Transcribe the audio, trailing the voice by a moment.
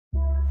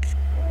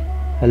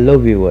Hello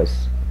viewers,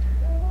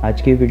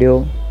 आज की video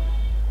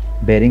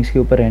bearings के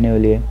ऊपर रहने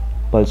वाली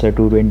है। पल्सर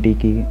 220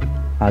 की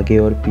आगे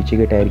और पीछे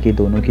के टायर की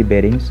दोनों की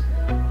बेरिंग्स।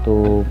 तो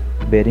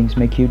बेरिंग्स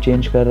मैं क्यों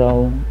चेंज कर रहा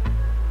हूँ,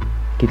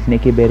 कितने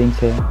की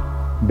बेरिंग्स है,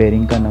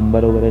 बेरिंग का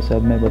नंबर वगैरह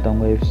सब मैं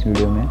बताऊँगा इस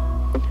वीडियो में।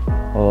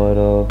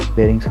 और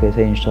बेरिंग्स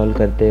कैसे इंस्टॉल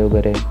करते हैं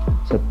वगैरह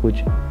सब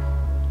कुछ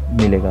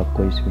मिलेगा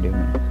आपको इस वीडियो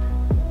में।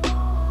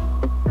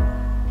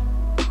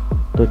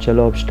 तो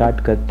चलो अब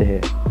स्टार्ट करते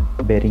हैं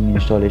बेरिंग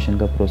इंस्टॉलेशन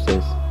का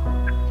प्रोसेस।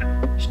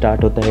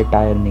 स्टार्ट होता है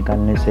टायर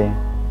निकालने से,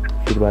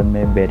 फिर बाद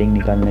में बेरिंग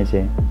निकालने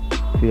से,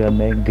 फिर बाद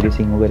में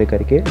ग्रीसिंग वगैरह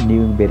करके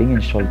न्यू बेरिंग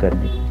इंस्टॉल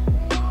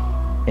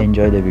करने।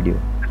 Enjoy the video.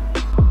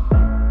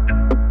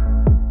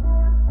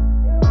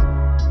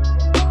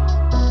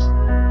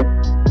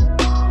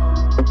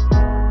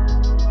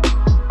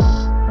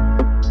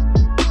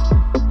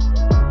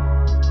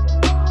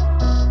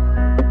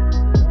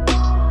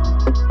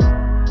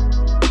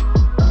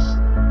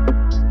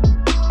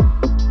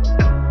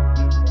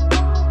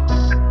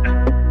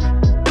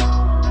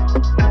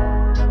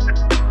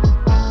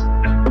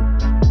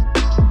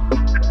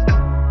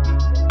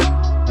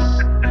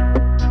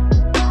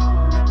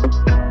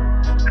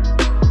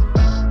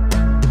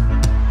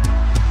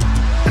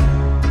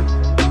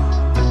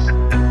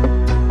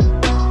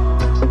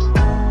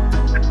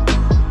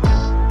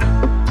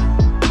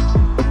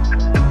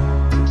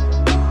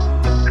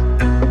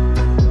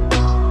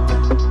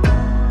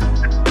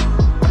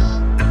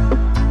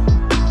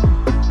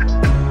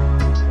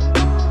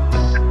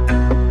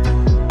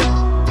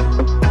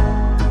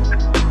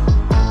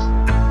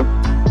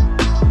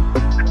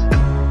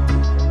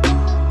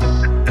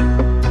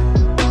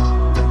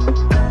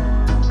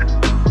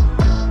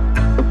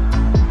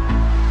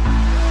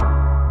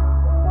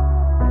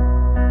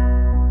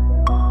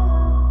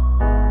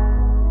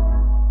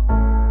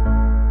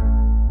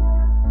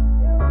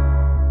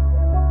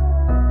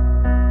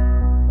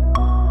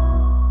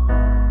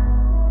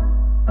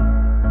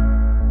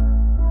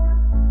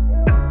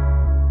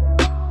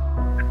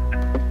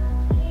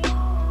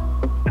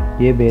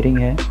 ये बेरिंग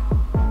है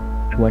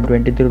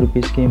 123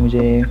 रुपीज़ की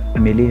मुझे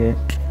मिली है।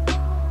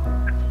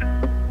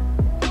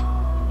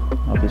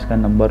 आप इसका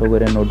नंबर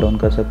वगैरह नोट डाउन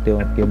कर सकते हो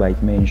आपके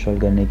बाइक में इंस्टॉल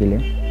करने के लिए।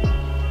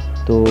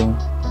 तो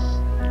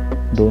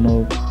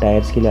दोनों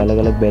टायर्स के लिए अलग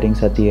अलग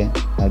बेरिंग्स आती है,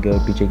 आगे और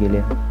पीछे के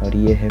लिए, और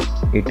ये है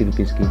 80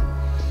 रुपीज़ की।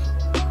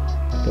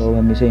 तो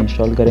हम इसे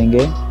इंस्टॉल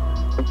करेंगे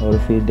और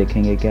फिर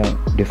देखेंगे क्या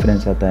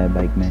डिफरेंस आता है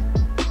बाइक में।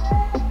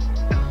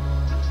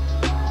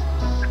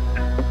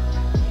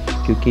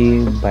 क्योंकि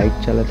बाइक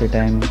चलाते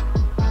टाइम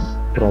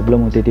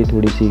प्रॉब्लम होती थी,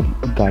 थोड़ी सी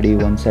गाड़ी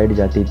वन साइड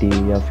जाती थी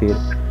या फिर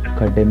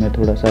खड्डे में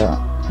थोड़ा सा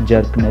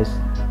जर्कनेस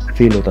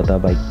फील होता था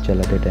बाइक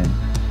चलाते टाइम।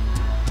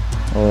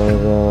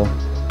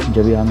 और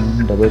जब भी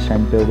हम डबल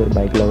स्टैंड पे अगर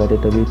बाइक लगाते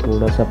तभी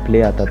थोड़ा सा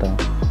प्ले आता था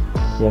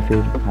या फिर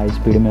हाई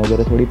स्पीड में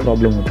वगैरह थोड़ी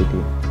प्रॉब्लम होती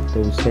थी।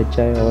 तो उससे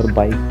अच्छा है, और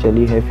बाइक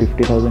चली है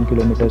 50,000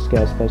 किलोमीटर्स के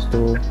आसपास,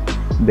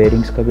 तो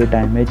बेरिंग्स का भी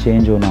टाइम है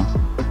चेंज होना।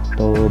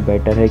 तो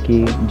बेटर है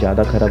कि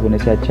ज़्यादा ख़राब होने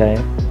से अच्छा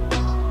है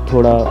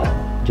थोड़ा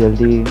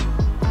जल्दी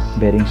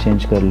बेरिंग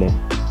चेंज कर ले।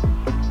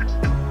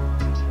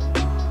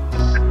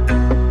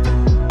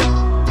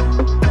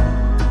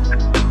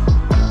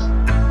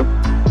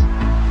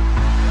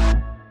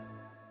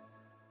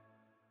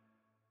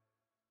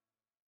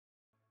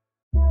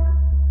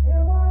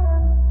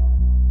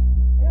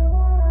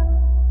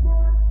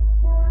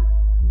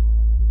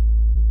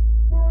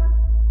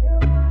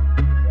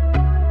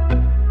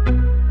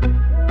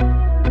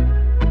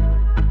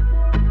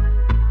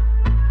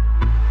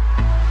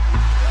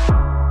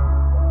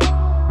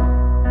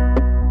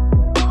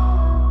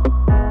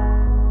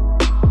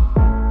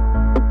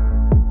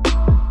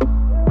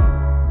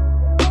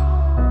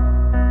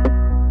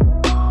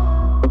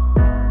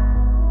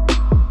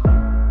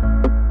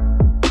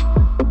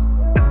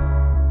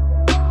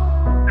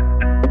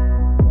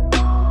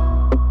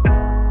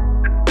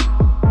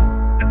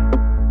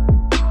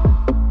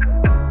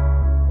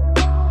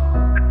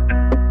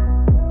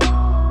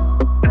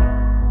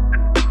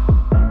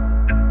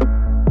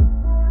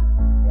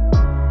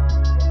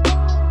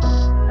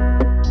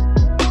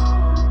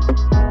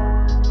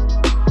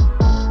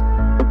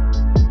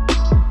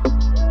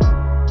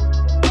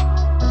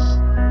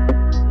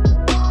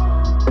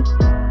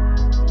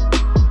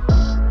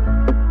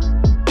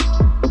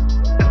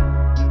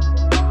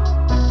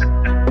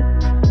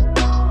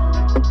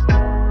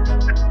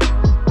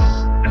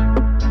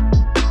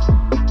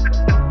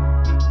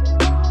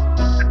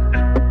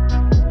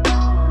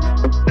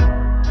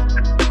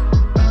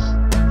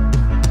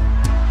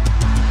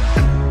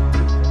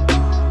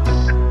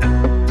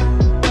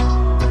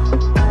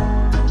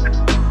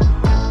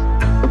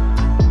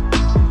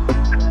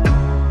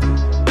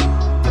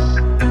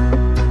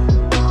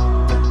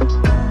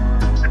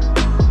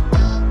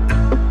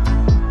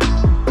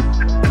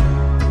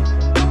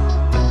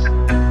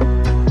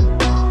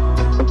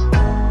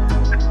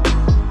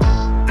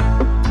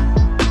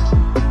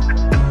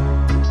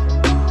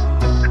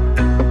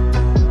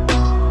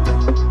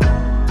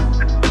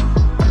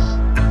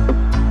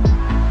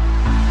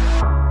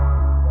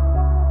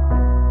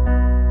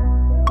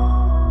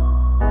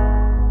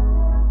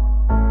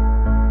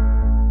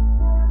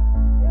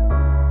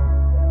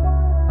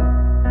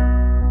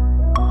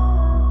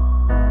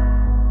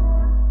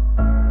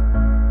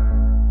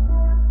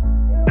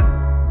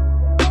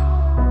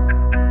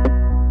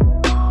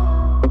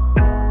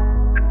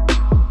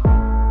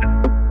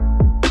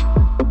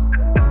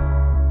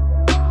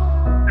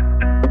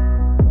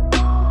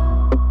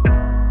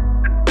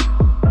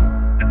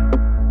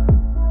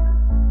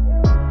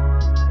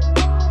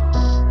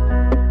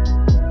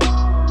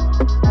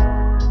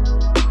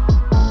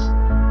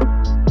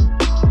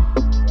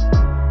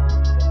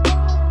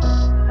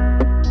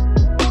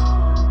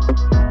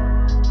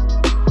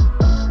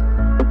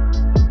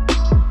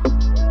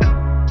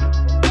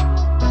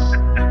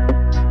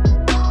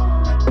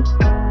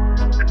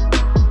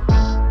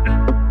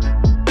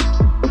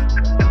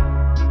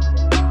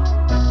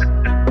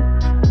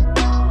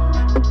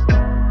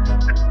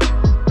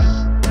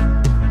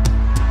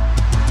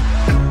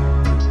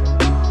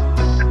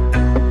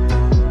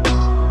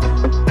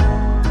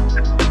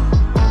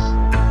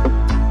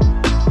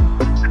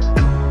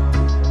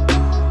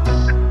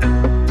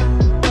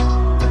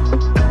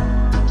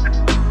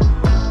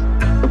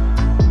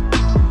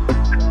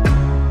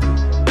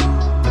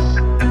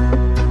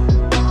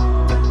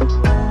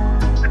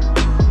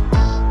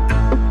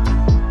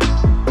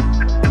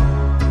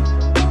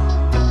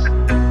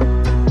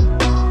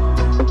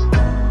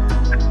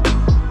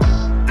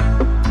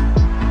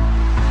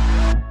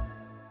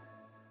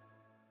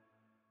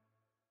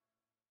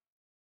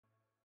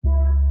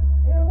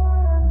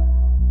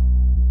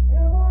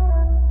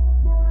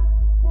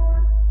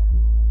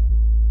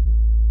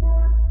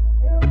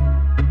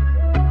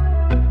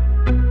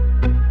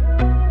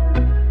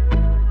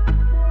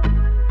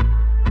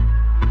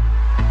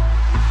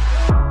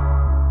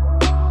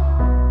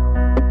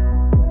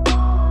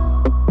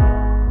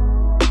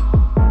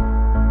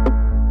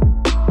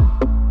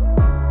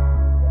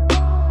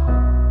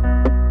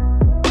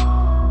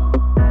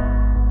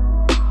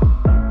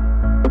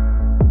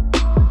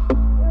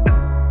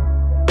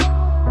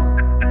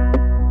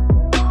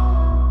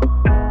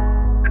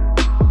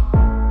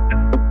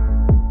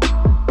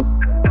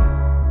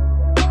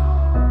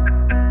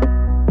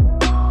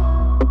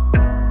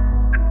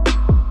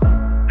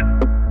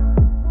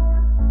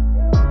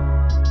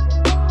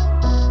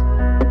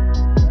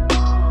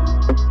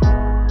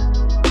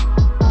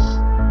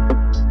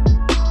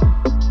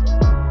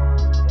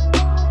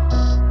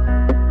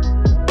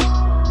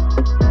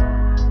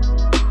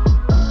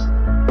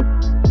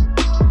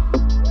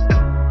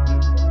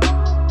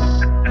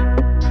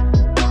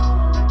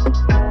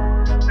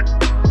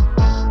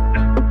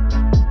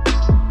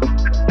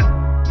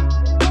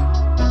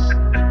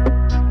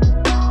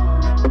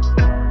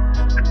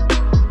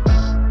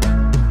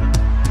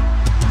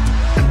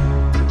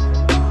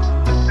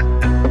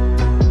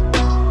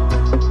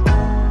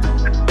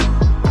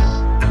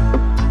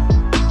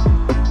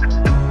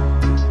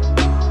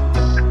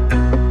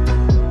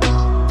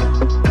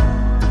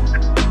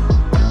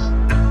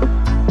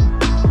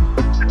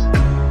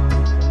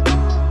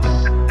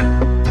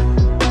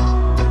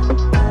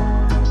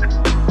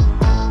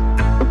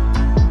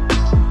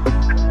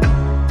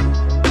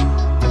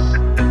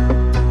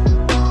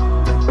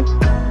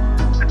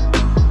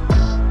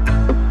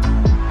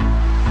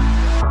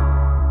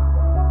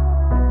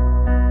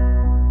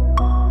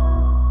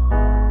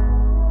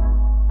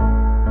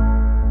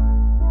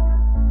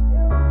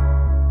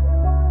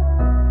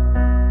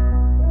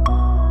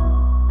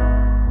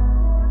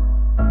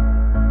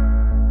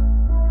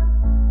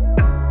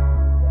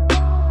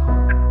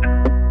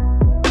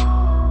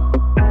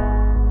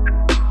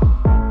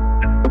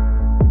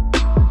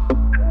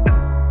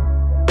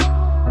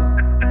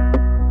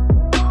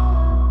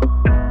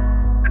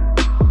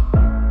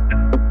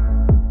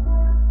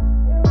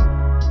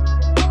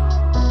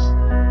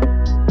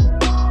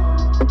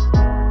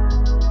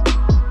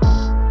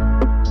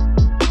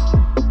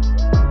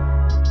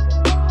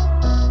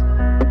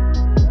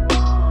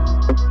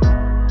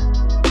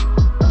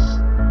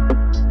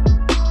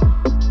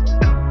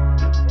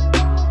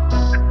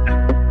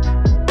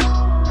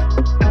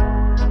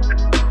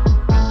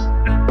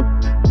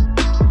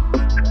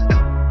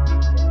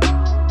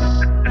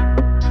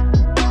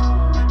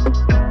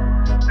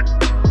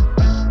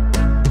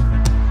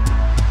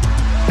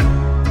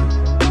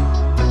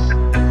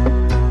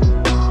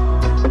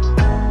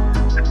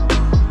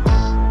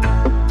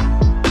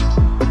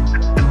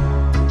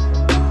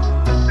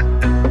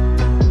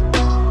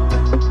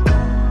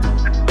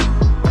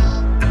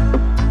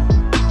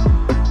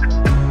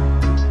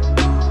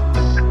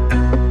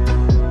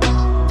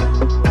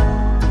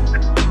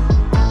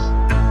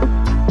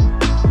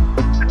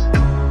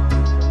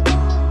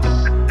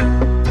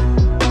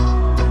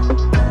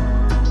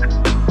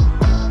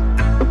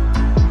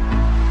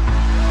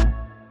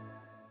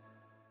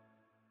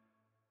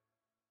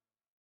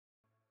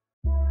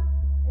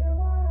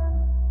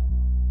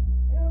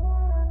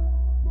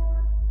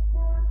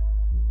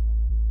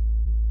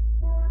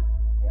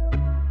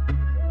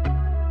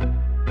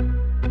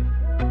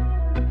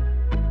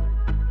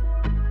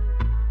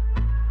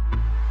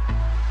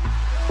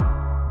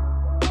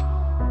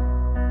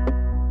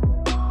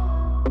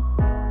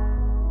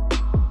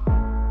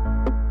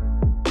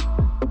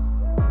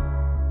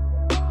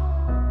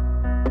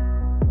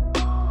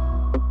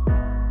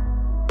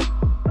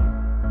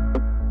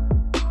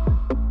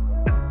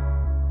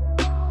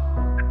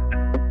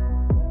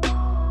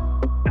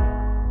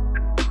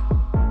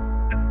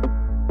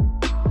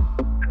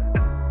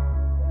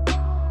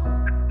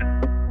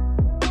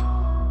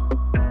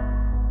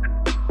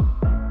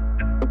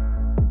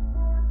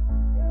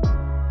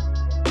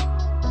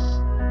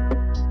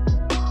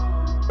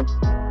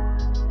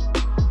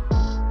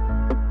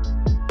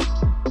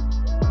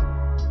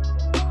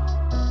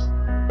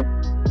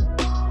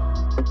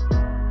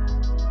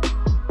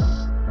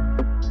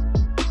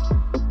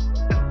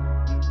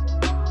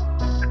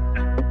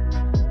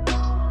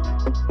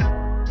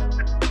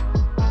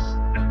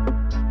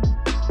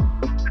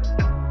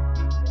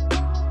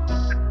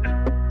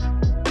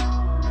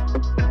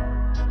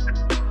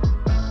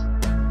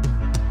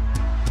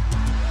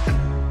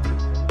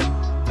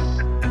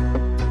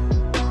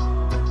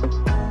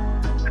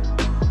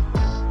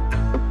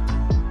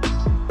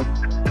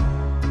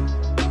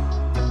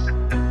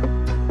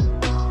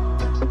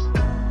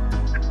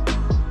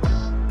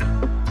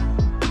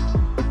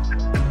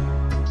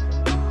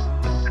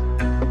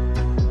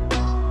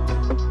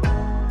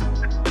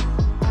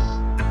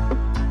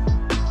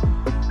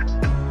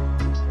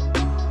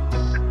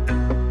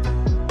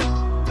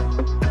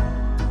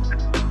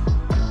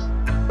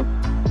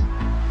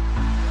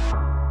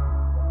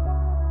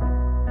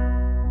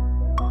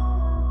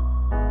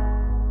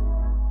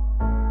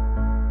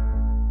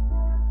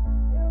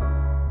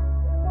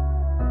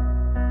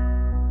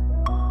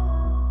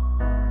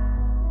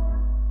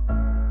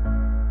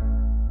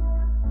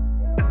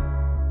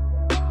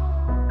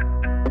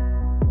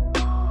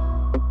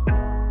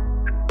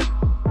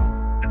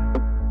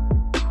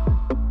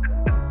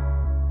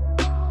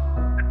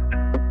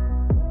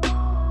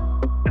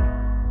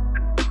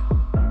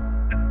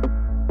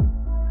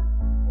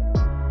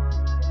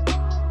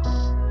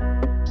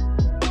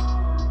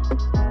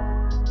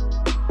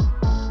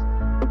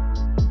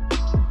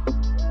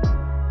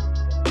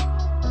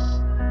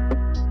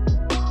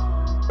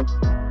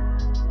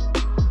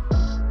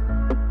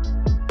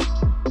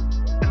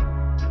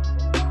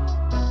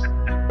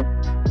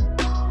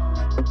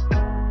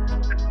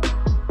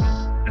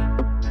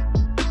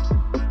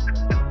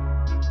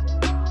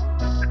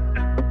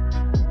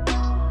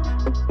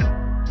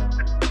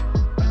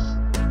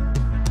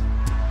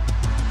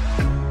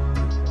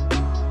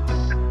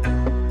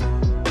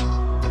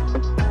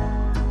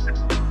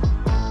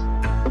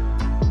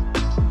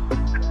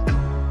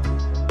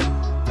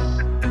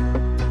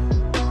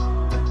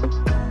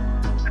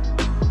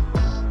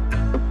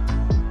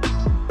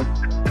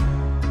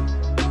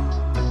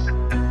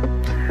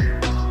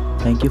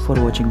 Thank you for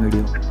watching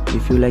video.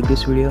 If you like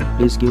this video,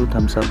 please give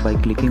thumbs up by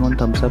clicking on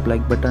thumbs up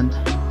like button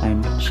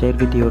and share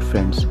with your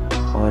friends.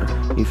 Or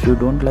if you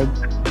don't like,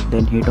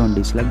 then hit on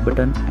dislike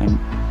button, and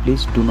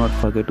please do not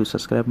forget to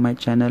subscribe my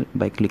channel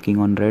by clicking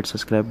on red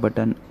subscribe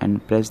button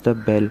and press the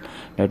bell,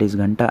 that is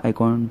ghanta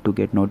icon, to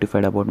get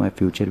notified about my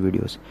future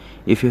videos.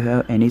 If you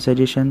have any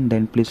suggestion,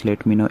 then please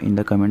let me know in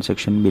the comment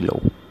section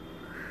below.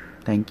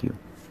 Thank you.